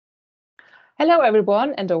Hello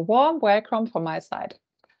everyone and a warm welcome from my side.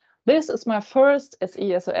 This is my first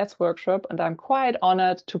SeSoS workshop and I'm quite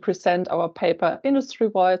honored to present our paper Industry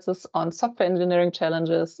Voices on Software Engineering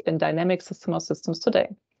Challenges in Dynamic System of Systems today.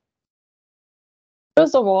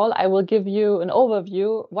 First of all, I will give you an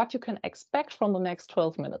overview what you can expect from the next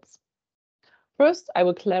 12 minutes. First, I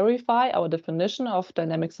will clarify our definition of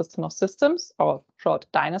Dynamic System of Systems, or short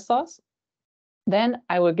DynaSoS. Then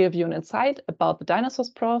I will give you an insight about the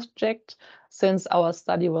DynaSoS project, since our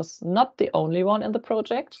study was not the only one in the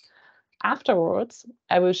project. Afterwards,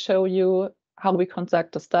 I will show you how we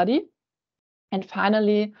conduct the study. And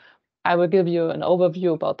finally, I will give you an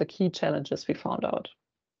overview about the key challenges we found out.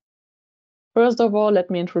 First of all, let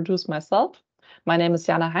me introduce myself. My name is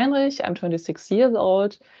Jana Heinrich. I'm 26 years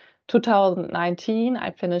old. 2019, I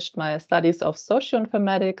finished my studies of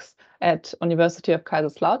socioinformatics at University of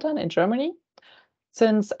Kaiserslautern in Germany.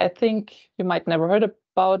 Since I think you might never heard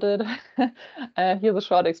about it, here's a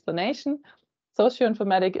short explanation.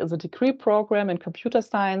 Socioinformatics is a degree program in computer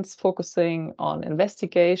science focusing on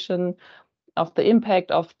investigation of the impact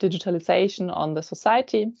of digitalization on the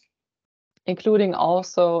society, including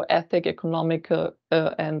also ethic, economical,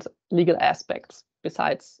 and legal aspects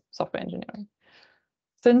besides software engineering.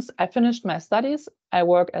 Since I finished my studies, I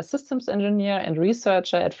work as systems engineer and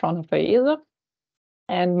researcher at Fraunhofer ISE,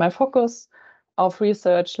 and my focus of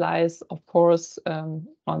research lies, of course,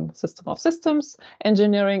 on system of systems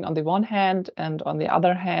engineering on the one hand, and on the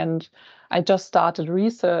other hand, I just started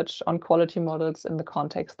research on quality models in the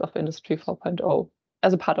context of Industry 4.0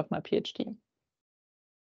 as a part of my PhD.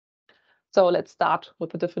 So let's start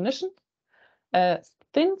with the definition.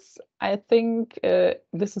 Since I think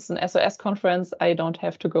this is an SoS conference, I don't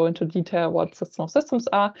have to go into detail what system of systems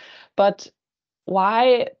are, but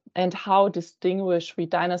why and how distinguish we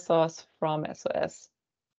DynaSoS from SoS?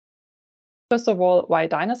 First of all, why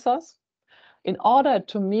DynaSoS? In order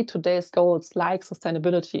to meet today's goals like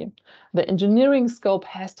sustainability, the engineering scope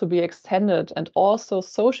has to be extended, and also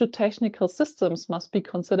socio-technical systems must be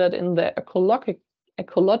considered in their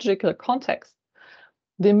ecological context.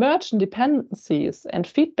 The emergent dependencies and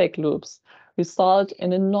feedback loops result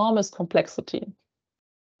in enormous complexity.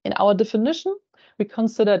 In our definition, we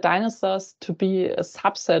consider DynaSoS to be a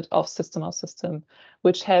subset of system of system,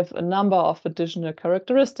 which have a number of additional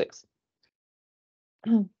characteristics.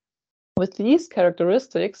 With these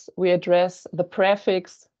characteristics, we address the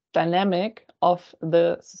prefix dynamic of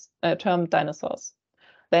the term DynaSoS.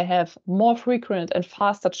 They have more frequent and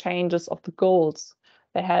faster changes of the goals.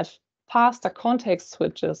 They have faster context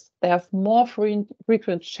switches. They have more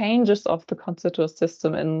frequent changes of the constituent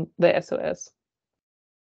system in the SoS.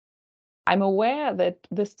 I'm aware that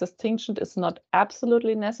this distinction is not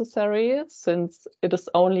absolutely necessary, since it is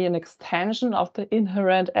only an extension of the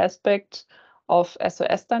inherent aspect of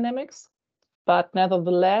SoS dynamics, but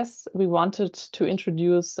nevertheless, we wanted to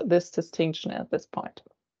introduce this distinction at this point.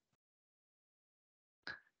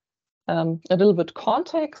 A little bit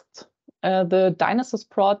context. The DynaSoS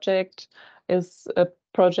project is a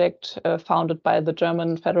project founded by the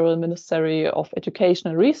German Federal Ministry of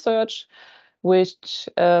Education and Research, which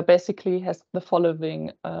basically has the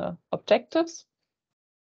following objectives.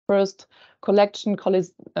 First, collection,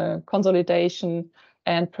 consolidation,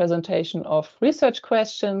 and presentation of research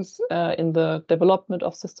questions in the development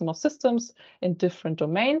of system of systems in different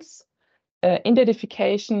domains,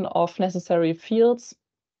 identification of necessary fields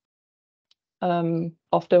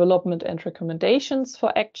of development and recommendations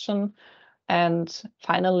for action, and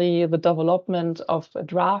finally, the development of a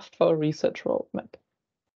draft for a research roadmap.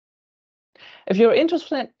 If you're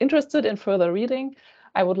interested in further reading,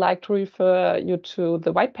 I would like to refer you to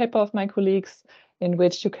the white paper of my colleagues, in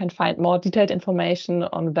which you can find more detailed information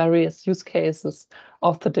on various use cases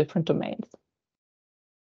of the different domains.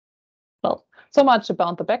 Well, so much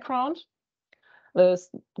about the background. The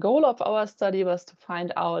goal of our study was to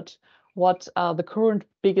find out what are the current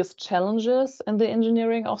biggest challenges in the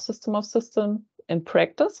engineering of system of system in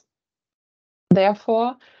practice.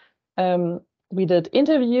 Therefore, we did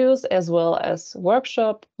interviews as well as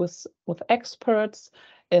workshops with experts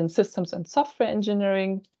in systems and software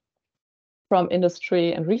engineering from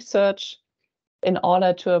industry and research in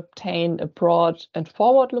order to obtain a broad and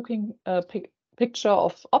forward-looking picture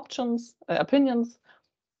of opinions,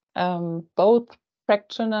 both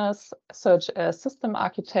practitioners such as system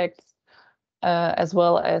architects, as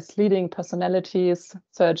well as leading personalities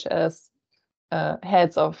such as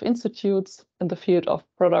heads of institutes in the field of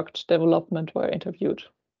product development were interviewed.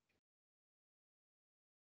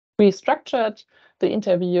 We structured the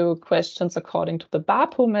interview questions according to the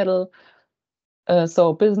BAPU model,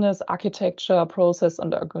 so business, architecture, process,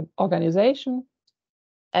 and organization.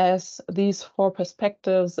 as these four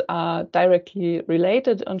perspectives are directly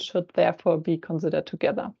related and should therefore be considered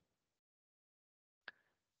together.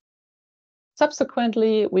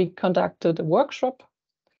 Subsequently, we conducted a workshop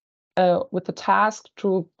with the task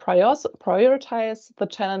to prioritize the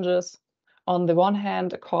challenges, on the one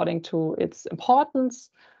hand, according to its importance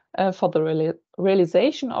for the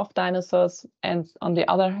realization of dinosaurs, and on the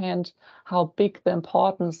other hand, how big the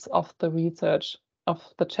importance of the research of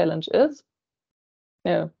the challenge is,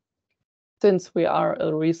 since we are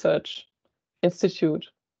a research institute.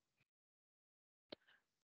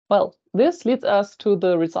 Well, this leads us to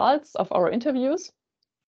the results of our interviews.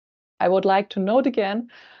 I would like to note again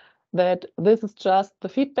that this is just the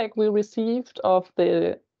feedback we received of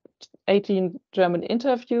the 18 German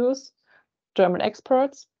interviews, German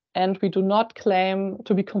experts, and we do not claim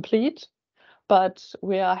to be complete, but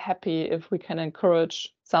we are happy if we can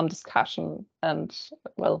encourage some discussion and,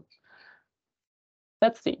 well,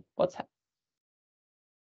 let's see what's happening.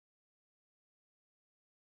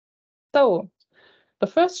 So, the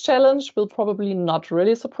first challenge will probably not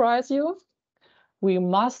really surprise you. We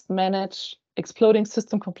must manage exploding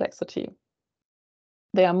system complexity.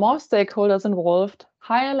 There are more stakeholders involved,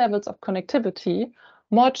 higher levels of connectivity,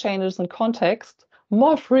 more changes in context,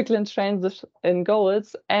 more frequent changes in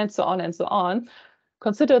goals, and so on and so on.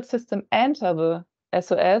 Considered system enter the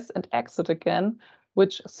SoS and exit again,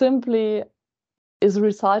 which simply is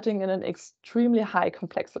resulting in an extremely high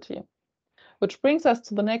complexity. Which brings us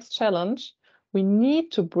to the next challenge. We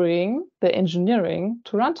need to bring the engineering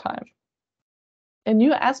to runtime. A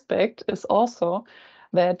new aspect is also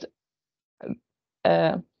that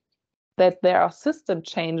there are system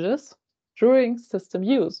changes during system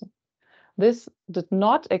use. This did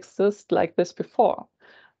not exist like this before.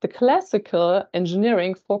 The classical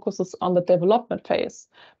engineering focuses on the development phase,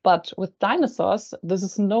 but with dinosaurs, this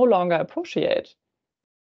is no longer appropriate.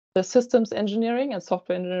 The systems engineering and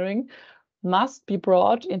software engineering must be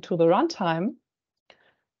brought into the runtime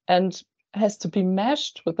and has to be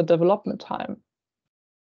meshed with the development time.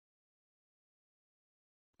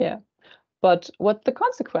 Yeah, but what's the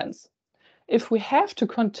consequence? If we have to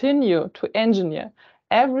continue to engineer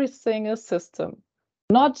every single system,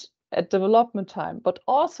 not at development time, but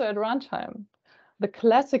also at runtime, the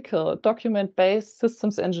classical document-based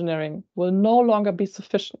systems engineering will no longer be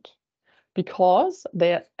sufficient because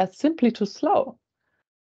they are simply too slow.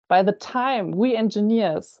 By the time we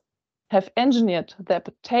engineers have engineered the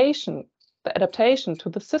adaptation to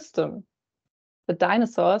the system, the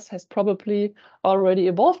dinosaurs has probably already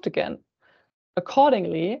evolved again.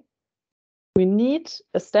 Accordingly, we need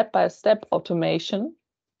a step-by-step automation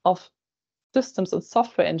of systems and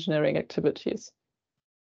software engineering activities.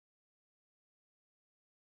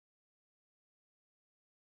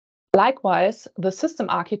 Likewise, the system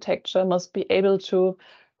architecture must be able to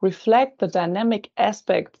reflect the dynamic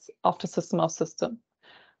aspects of the system of system.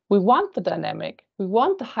 We want the dynamic, we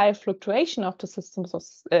want the high fluctuation of the systems of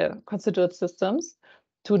considered systems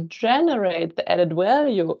to generate the added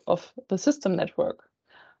value of the system network.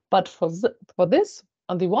 But for this,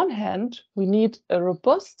 on the one hand, we need a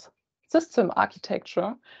robust system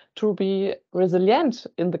architecture to be resilient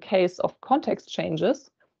in the case of context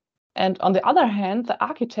changes. And on the other hand, the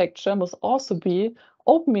architecture must also be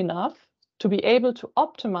open enough to be able to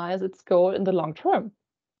optimize its goal in the long term.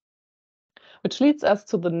 Which leads us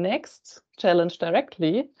to the next challenge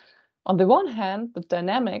directly. On the one hand, the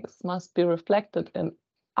dynamics must be reflected in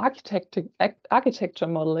architecture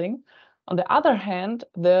modeling. On the other hand,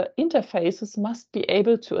 the interfaces must be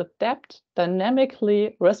able to adapt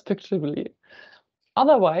dynamically, respectively.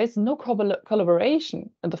 Otherwise, no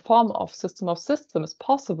collaboration in the form of system of system is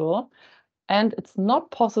possible, and it's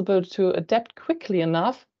not possible to adapt quickly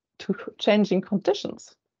enough to changing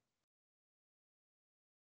conditions.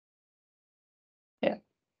 Yeah.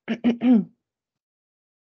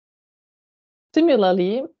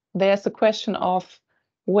 Similarly, there's a question of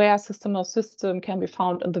where system of system can be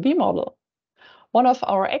found in the V model. One of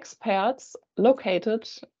our experts located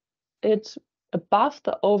it above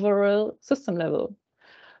the overall system level.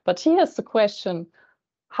 But here's the question,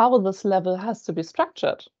 how this level has to be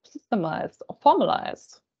structured, systemized, or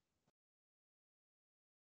formalized.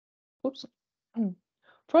 Oops.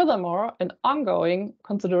 Furthermore, an ongoing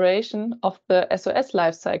consideration of the SoS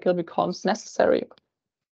lifecycle becomes necessary.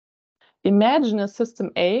 Imagine a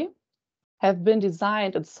system A have been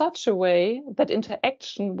designed in such a way that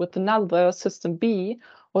interaction with another system B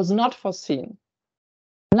was not foreseen.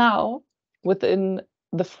 Now, within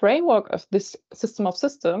the framework of this system of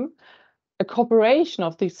system, a cooperation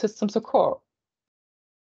of these systems occur.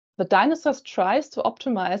 The dinosaur tries to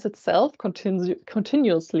optimize itself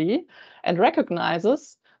continuously and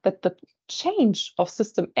recognizes that the change of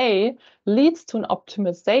system A leads to an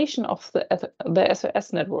optimization of the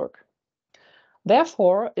SoS network.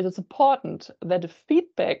 Therefore, it is important that the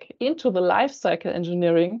feedback into the lifecycle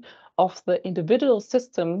engineering of the individual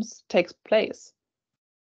systems takes place.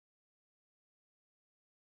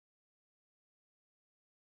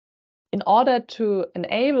 In order to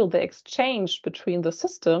enable the exchange between the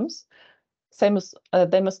systems, they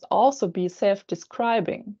must also be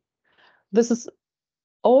self-describing. This is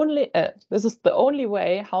the only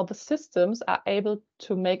way how the systems are able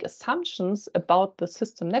to make assumptions about the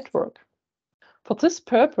system network. For this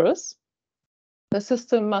purpose, the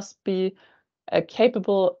system must be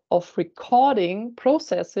capable of recording,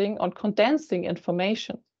 processing, and condensing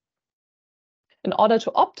information. In order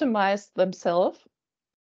to optimize themselves,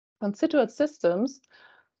 constituent systems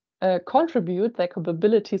contribute their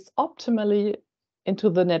capabilities optimally into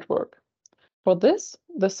the network. For this,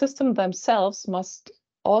 the system themselves must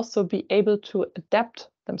also be able to adapt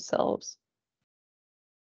themselves.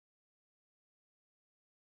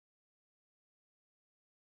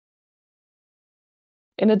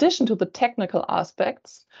 In addition to the technical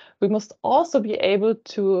aspects, we must also be able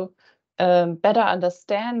to better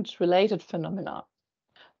understand related phenomena.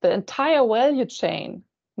 The entire value chain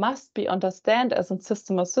must be understood as a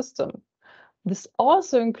system of system. This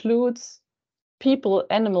also includes people,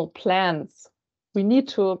 animal, plants. We need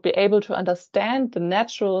to be able to understand the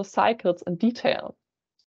natural cycles in detail.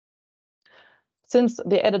 Since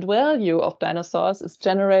the added value of dinosaurs is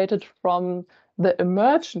generated from the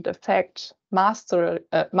emergent effect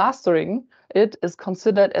mastering, it is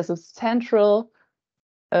considered as a central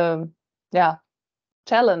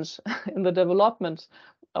challenge in the development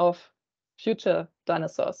of future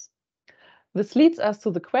dinosaurs. This leads us to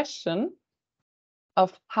the question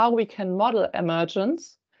of how we can model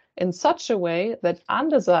emergence in such a way that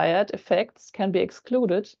undesired effects can be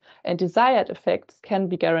excluded and desired effects can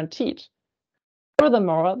be guaranteed.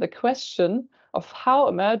 Furthermore, the question of how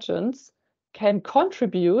emergence can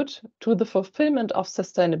contribute to the fulfillment of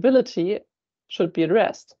sustainability should be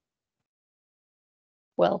addressed.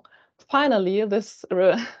 Well, finally, this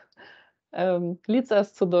leads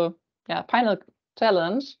us to the final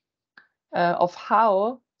challenge of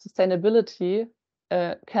how sustainability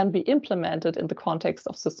can be implemented in the context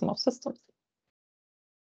of system of systems.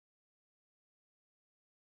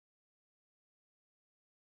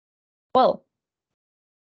 Well,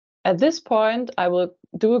 at this point, I will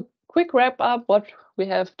do a quick wrap up what we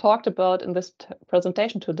have talked about in this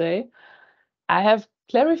presentation today. I have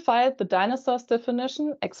clarified the dinosaurs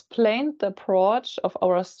definition, explained the approach of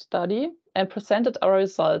our study, and presented our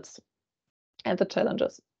results and the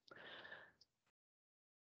challenges.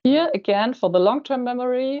 Here again, for the long-term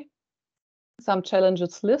memory, some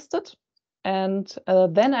challenges listed. And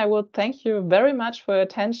then I would thank you very much for your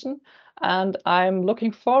attention, and I'm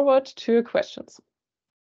looking forward to your questions.